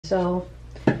So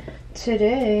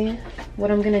today what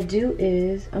I'm gonna do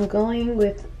is I'm going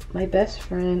with my best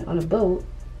friend on a boat,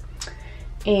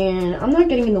 and I'm not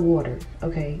getting in the water.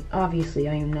 Okay, obviously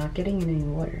I am not getting in any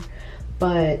water,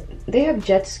 but they have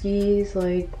jet skis.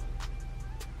 Like,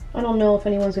 I don't know if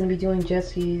anyone's gonna be doing jet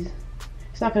skis.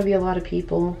 It's not gonna be a lot of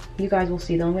people. You guys will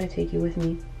see though. I'm gonna take you with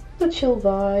me. A chill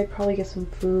vibe, probably get some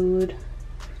food,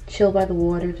 chill by the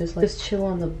water, just chill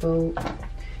on the boat.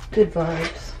 Good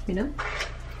vibes, you know?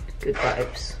 Good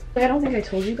vibes. I don't think I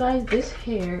told you guys, this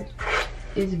hair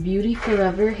is Beauty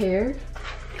Forever hair.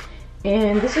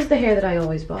 And this is the hair that I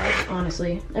always buy,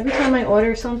 honestly. Every time I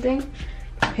order something,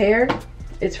 hair,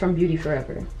 it's from Beauty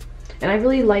Forever. And I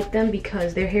really like them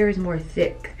because their hair is more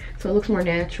thick, so it looks more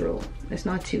natural. It's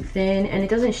not too thin, and it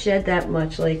doesn't shed that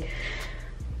much. Like,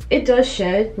 it does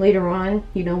shed later on,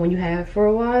 you know, when you have it for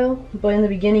a while, but in the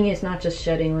beginning it's not just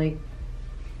shedding, like,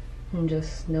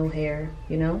 just no hair,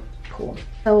 you know? Cool.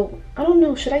 So, I don't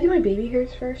know, should I do my baby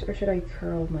hairs first, or should I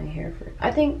curl my hair first?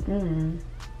 I think,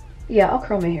 yeah, I'll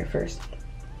curl my hair first.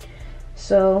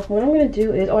 So, what I'm gonna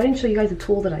do is, oh, I didn't show you guys the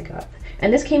tool that I got.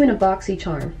 And this came in a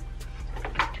BoxyCharm.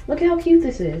 Look at how cute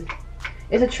this is.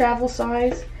 It's a travel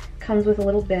size, comes with a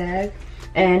little bag,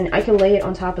 and I can lay it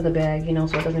on top of the bag, you know,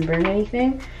 so it doesn't burn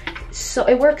anything. So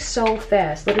it works so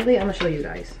fast. Literally, I'm gonna show you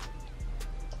guys.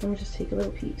 Let me just take a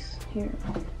little piece here.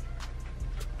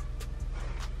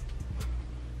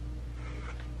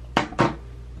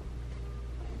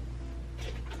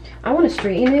 I want to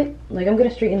straighten it. Like, I'm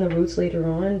gonna straighten the roots later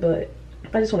on, but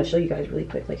I just want to show you guys really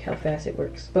quick, like, how fast it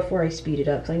works before I speed it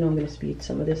up, because I know I'm gonna speed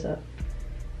some of this up.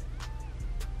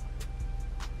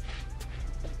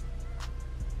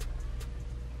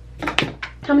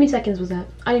 How many seconds was that?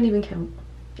 I didn't even count.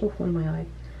 Oh, one in my eye.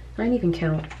 I didn't even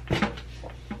count.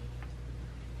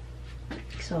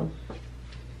 So.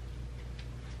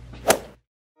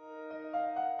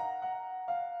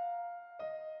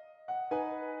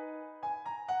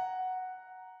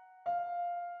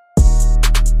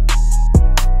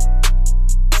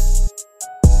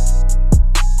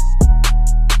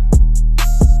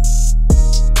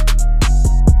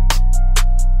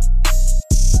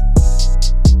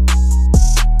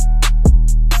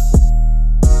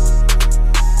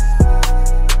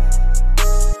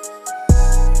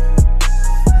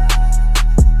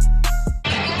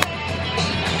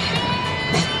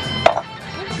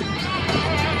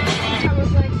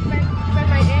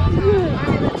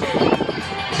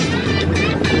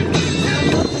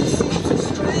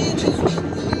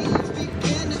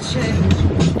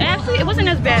 It wasn't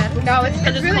as bad. No, it's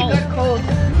really cold. Good cold.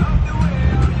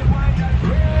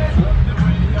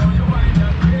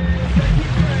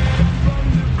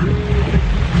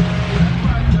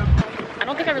 I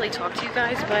don't think I really talked to you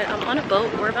guys, but I'm on a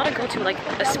boat. We're about to go to like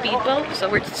a speedboat, so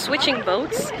we're switching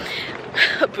boats.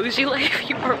 A bougie life,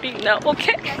 you already know,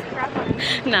 okay?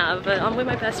 Nah, but I'm with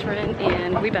my best friend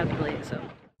and we about to be late, so.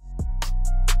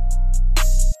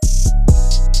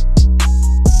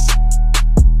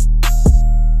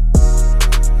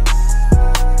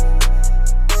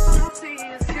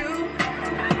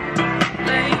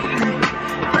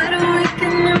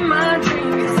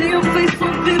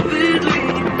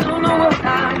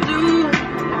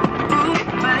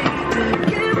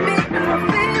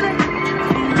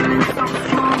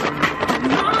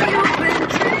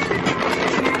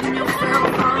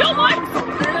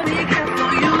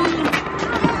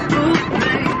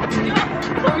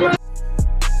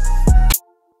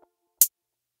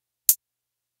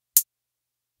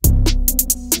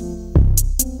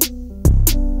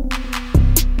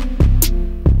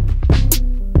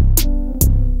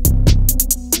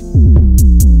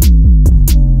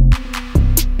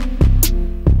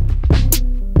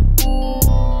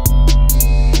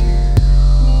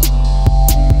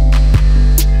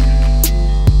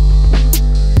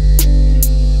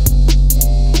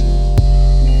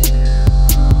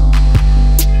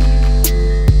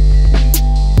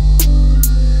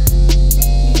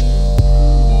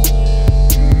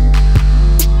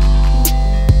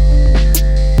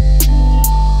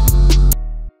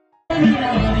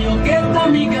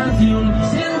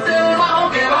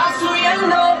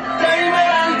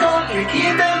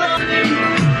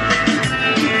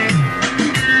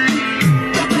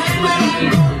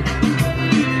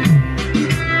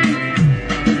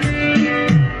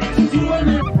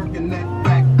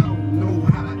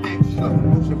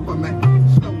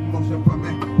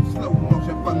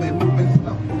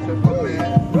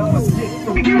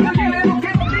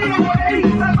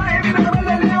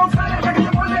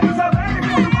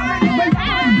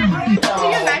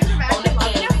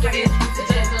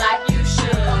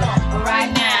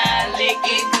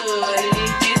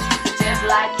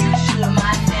 Like you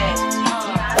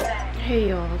Hey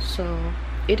y'all, so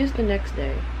it is the next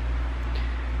day.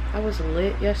 I was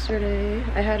lit yesterday.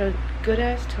 I had a good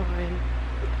ass time.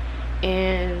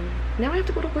 And now I have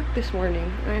to go to work this morning.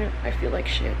 I feel like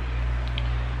shit.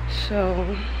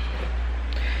 So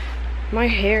my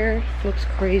hair looks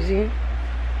crazy.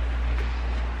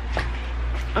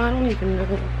 I don't even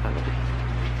know.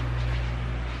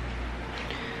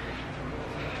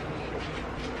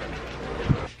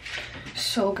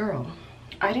 So girl,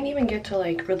 I didn't even get to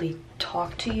like really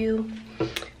talk to you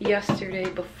yesterday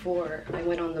before I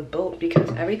went on the boat because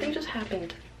everything just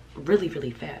happened really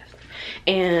fast.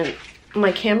 And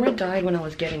my camera died when I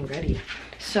was getting ready.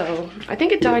 So I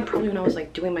think it died probably when I was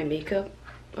like doing my makeup.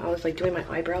 I was like doing my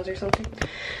eyebrows or something.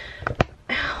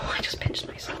 Ow, I just pinched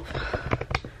myself.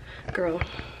 Girl,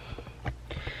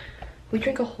 we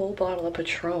drink a whole bottle of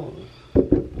Patron.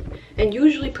 And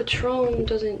usually Patron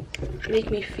doesn't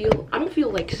make me feel, I don't feel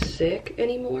like sick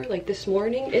anymore. Like this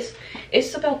morning,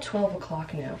 it's about 12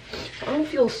 o'clock now. I don't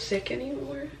feel sick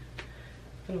anymore.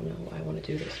 I don't know why I want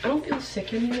to do this. I don't feel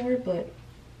sick anymore, but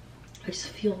I just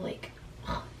feel like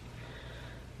I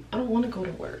don't want to go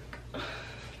to work. I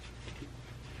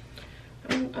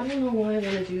don't know why I want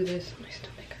to do this. My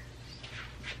stomach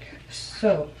hurts.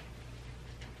 So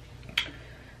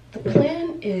the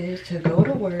plan is to go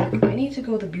to work. I need to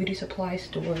go to the beauty supply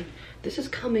store. This is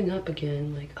coming up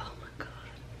again. Like, oh my god.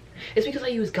 It's because I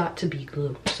use Got2b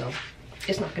glue, so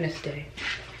it's not gonna stay.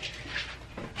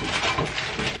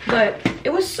 But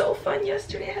it was so fun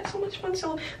yesterday. I had so much fun.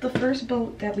 So the first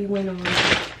boat that we went on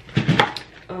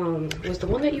was the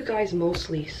one that you guys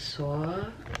mostly saw.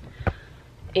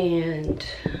 And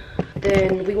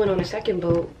then we went on a second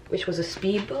boat, which was a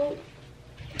speedboat.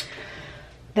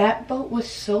 That boat was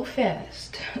so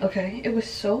fast, okay? It was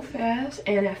so fast,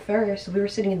 and at first we were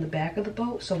sitting in the back of the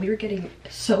boat, so we were getting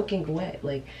soaking wet.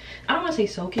 Like, I don't want to say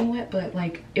soaking wet, but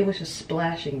like it was just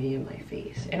splashing me in my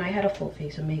face. And I had a full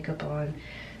face of makeup on.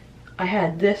 I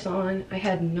had this on. I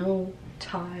had no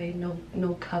tie,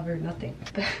 no cover, nothing.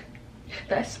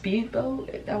 That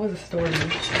speedboat, that was a story.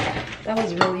 That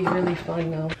was really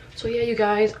fun though. So yeah, you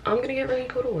guys, I'm gonna get ready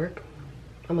to go to work.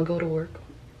 I'm gonna go to work.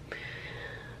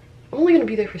 I'm only gonna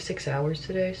be there for 6 hours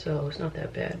today, so it's not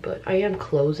that bad, but I am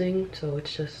closing, so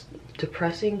it's just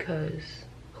depressing because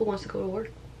who wants to go to work?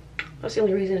 That's the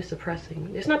only reason it's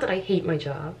depressing. It's not that I hate my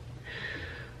job.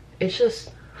 It's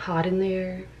just hot in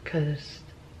there because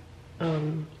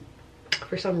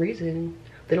for some reason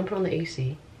they don't put on the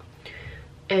AC.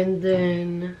 And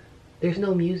then there's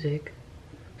no music,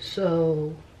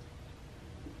 so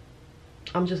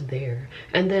I'm just there.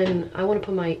 And then I want to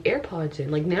put my AirPods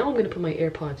in. Like now I'm going to put my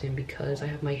AirPods in because I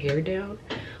have my hair down.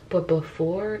 But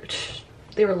before,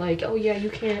 they were like, oh yeah, you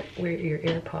can't wear your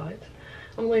AirPods.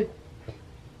 I'm like,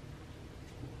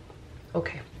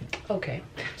 okay.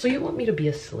 So you want me to be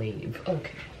a slave?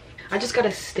 Okay. I just got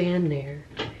to stand there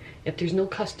if there's no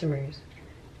customers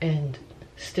and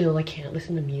still I can't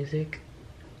listen to music.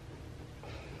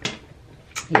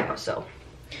 Yeah, so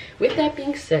with that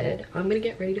being said, I'm gonna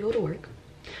get ready to go to work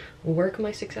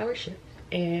my 6-hour shift,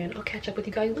 and I'll catch up with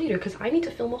you guys later because I need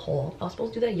to film a haul. I was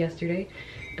supposed to do that yesterday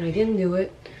and I didn't do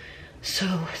it, so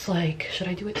it's like, should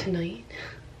I do it tonight?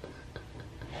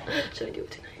 Should I do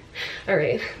it tonight? All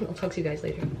right, I'll talk to you guys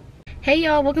later. Hey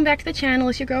y'all, welcome back to the channel.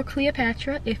 It's your girl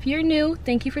Cleopatra. If you're new,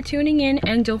 thank you for tuning in,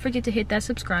 and don't forget to hit that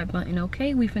subscribe button,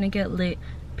 okay? We finna get lit,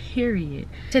 period.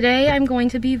 Today I'm going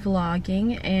to be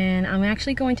vlogging, and I'm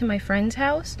actually going to my friend's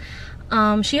house.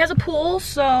 She has a pool,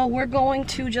 so we're going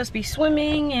to just be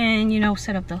swimming and, you know,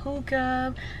 set up the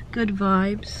hookah. Good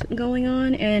vibes going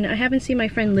on. And I haven't seen my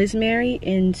friend Liz Mary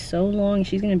in so long.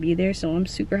 She's gonna be there, so I'm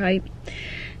super hyped.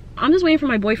 I'm just waiting for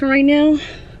my boyfriend right now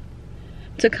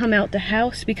to come out the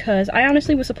house because I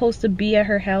honestly was supposed to be at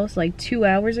her house like 2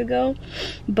 hours ago,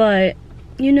 but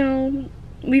you know,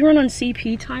 we run on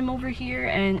CP time over here,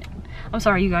 and I'm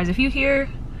sorry you guys if you hear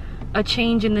a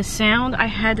change in the sound. I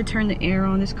had to turn the air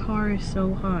on. This car is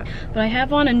so hot. But I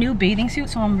have on a new bathing suit,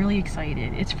 so I'm really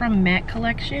excited. It's from Matte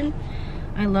Collection.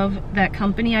 I love that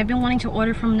company. I've been wanting to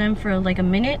order from them for like a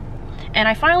minute, and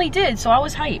I finally did, so I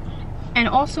was hyped. And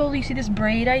also, you see this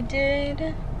braid I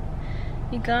did?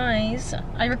 You guys,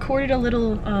 I recorded a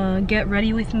little get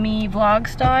ready with me vlog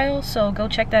style, so go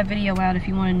check that video out if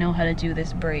you want to know how to do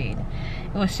this braid.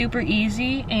 It was super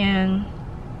easy, and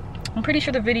I'm pretty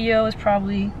sure the video is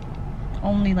probably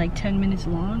only like 10 minutes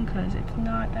long because it's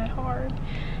not that hard.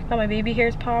 Got my baby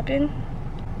hairs popping.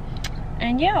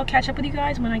 And yeah, I'll catch up with you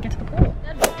guys when I get to the pool.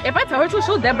 If I tell her to,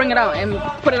 she'll dead bring it out and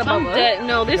put it above us.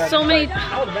 No, there's so many.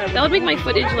 That would make my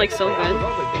footage like so good.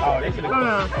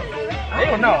 They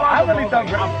don't know. I really thought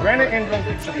Brandon and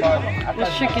drumsticks the father.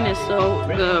 This chicken is so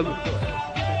good.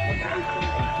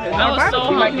 I was so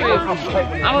hungry.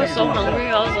 I was so hungry.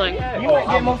 I was like,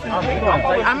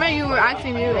 I mean, you were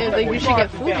asking me if like, you should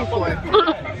get food before.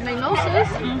 Like, no, sis.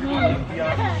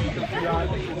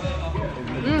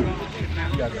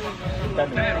 He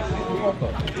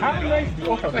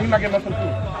might get us some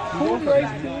food. You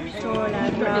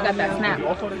got that snap.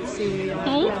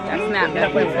 That snap.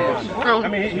 That play fish. I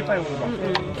mean, he played with us.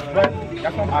 But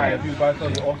that's what I'm saying. You guys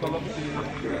also love to see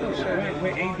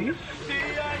with AD.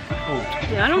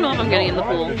 yeah, I don't know if I'm getting in the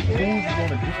pool. I'm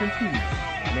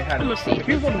gonna see.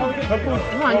 Come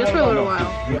on, just for a little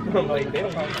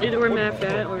while. Either we're mad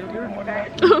fat or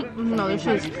No, this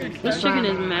chicken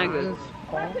is mad good.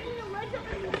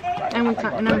 And I'm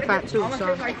fat too,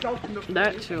 so.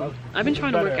 That too. I've been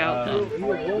trying to work out though.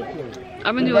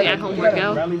 I've been doing at-home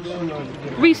workout.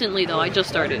 Recently though, I just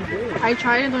started. I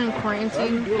tried it during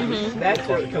quarantine,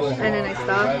 and then I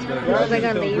stopped because I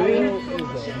got lazy.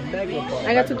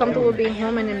 I got too comfortable being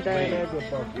home and in bed.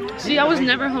 See, I was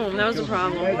never home. That was the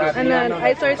problem. And then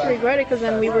I started to regret it because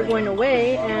then we were going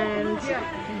away and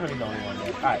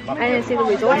I didn't see the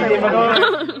results I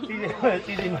wanted.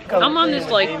 I'm on this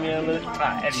like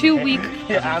 2-week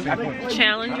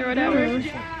challenge or whatever.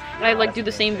 I like do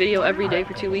the same video every day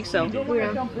for 2 weeks, so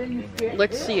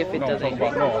let's see if it does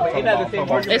anything.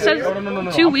 It says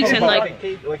 2 weeks and like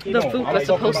the food was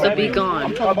supposed to be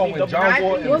gone.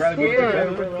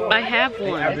 I have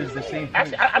one.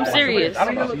 I'm serious.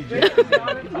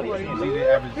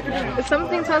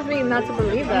 Something tells me not to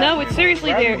believe that. No, it's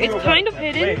seriously there. It's kind of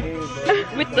hidden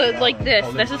with the like this.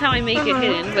 This is how I make it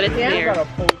hidden, but it's there.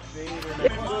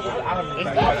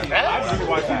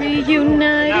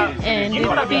 Reunited and it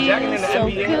feels so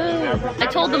good. I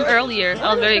told them earlier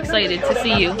I was very excited to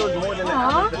see you.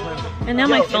 Aww. And now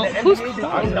my phone. Who's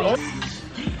calling me?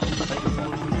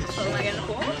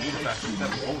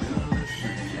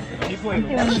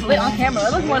 It's lit on camera.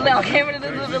 It looks more lit on camera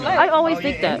than it is lit. I always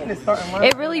think that.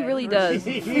 It really, really does.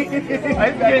 It's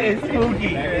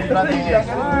spooky.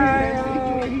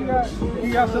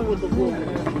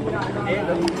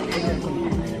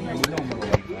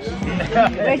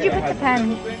 Where'd you put the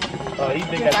pen?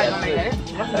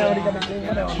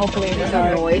 Hopefully it's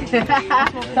not noise.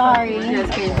 Sorry.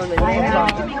 Just came from the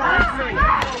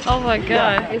Oh my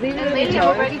god. Is even late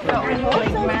already for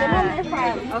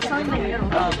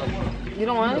You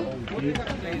don't want it?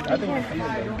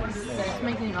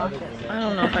 I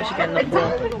don't know if I should get in the pool.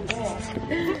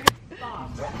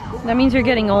 That means you're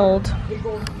getting old.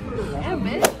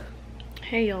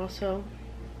 Hey y'all, so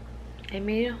I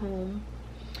made it home,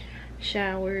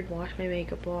 showered, washed my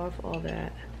makeup off, all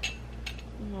that.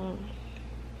 I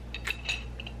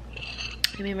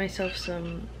made myself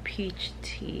some peach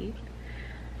tea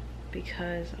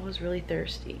because I was really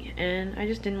thirsty and I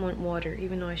just didn't want water,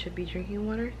 even though I should be drinking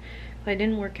water. But I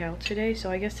didn't work out today,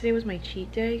 so I guess today was my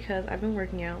cheat day because I've been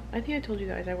working out. I think I told you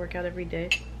guys I work out every day.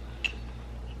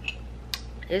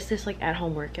 It's this like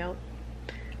at-home workout.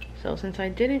 So since I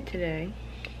didn't today,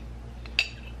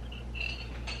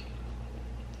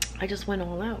 I just went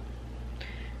all out.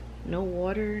 No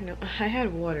water, no, I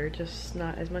had water, just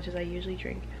not as much as I usually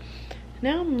drink.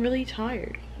 Now I'm really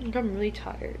tired. Like, I'm really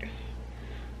tired.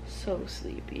 So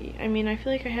sleepy. I mean, I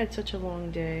feel like I had such a long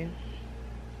day.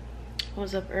 I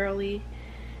was up early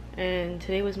and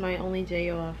today was my only day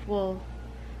off. Well,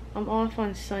 I'm off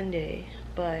on Sunday,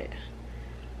 but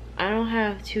I don't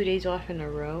have 2 days off in a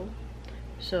row.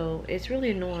 So it's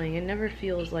really annoying. It never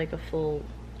feels like a full,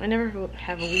 I never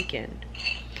have a weekend.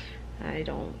 I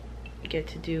don't get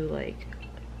to do like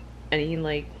any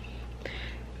like,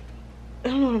 I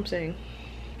don't know what I'm saying.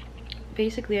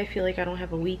 Basically, I feel like I don't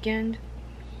have a weekend.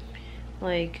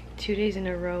 Like 2 days in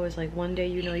a row is like one day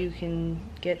you know you can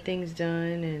get things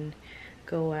done and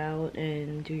go out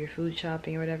and do your food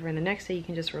shopping or whatever, and the next day you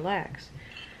can just relax.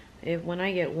 When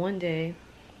I get one day,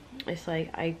 it's like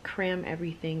I cram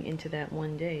everything into that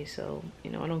one day, so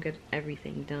you know I don't get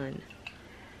everything done.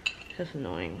 It's just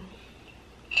annoying.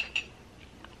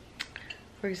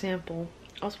 For example,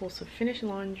 I was supposed to finish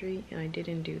laundry and I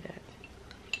didn't do that.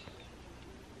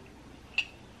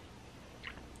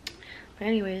 But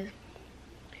anyways,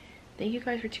 thank you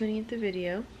guys for tuning into the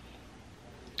video.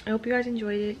 I hope you guys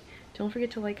enjoyed it. Don't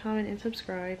forget to like, comment, and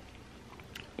subscribe.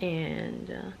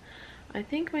 And I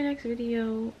think my next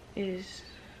video is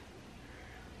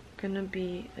gonna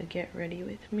be a get ready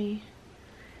with me.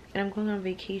 And I'm going on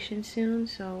vacation soon,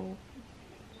 so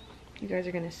you guys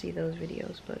are gonna see those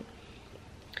videos. But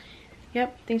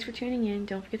yep, thanks for tuning in.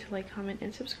 Don't forget to like, comment,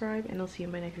 and subscribe, and I'll see you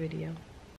in my next video.